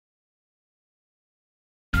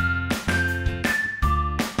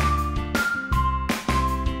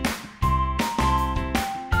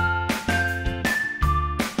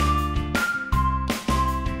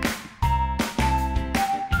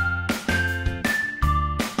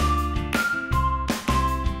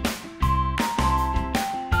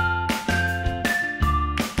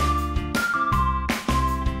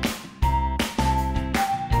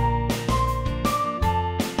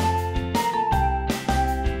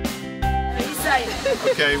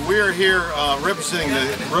Okay, we are here representing the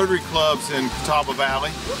Rotary clubs in Catawba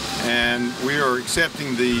Valley, and we are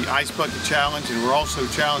accepting the Ice Bucket Challenge, and we're also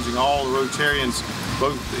challenging all the Rotarians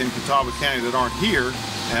both in Catawba County that aren't here,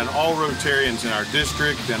 and all Rotarians in our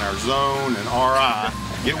district and our zone and RI.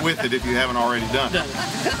 Get with it if you haven't already done it.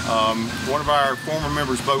 One of our former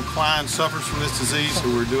members, Bo Klein, suffers from this disease, so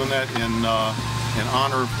we're doing that in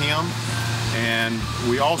honor of him. And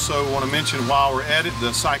we also want to mention, while we're at it,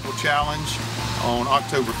 the Cycle Challenge on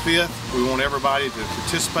October 5th. We want everybody to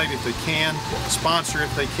participate if they can, sponsor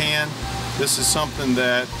if they can. This is something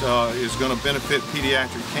that is going to benefit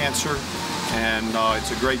pediatric cancer, and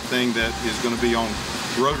it's a great thing that is going to be on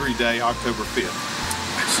Rotary Day, October 5th.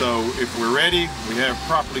 So if we're ready, we have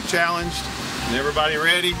properly challenged, and everybody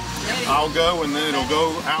ready? I'll go, and then it'll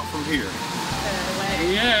go out from here.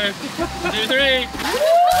 Yeah, 1, 2, 3.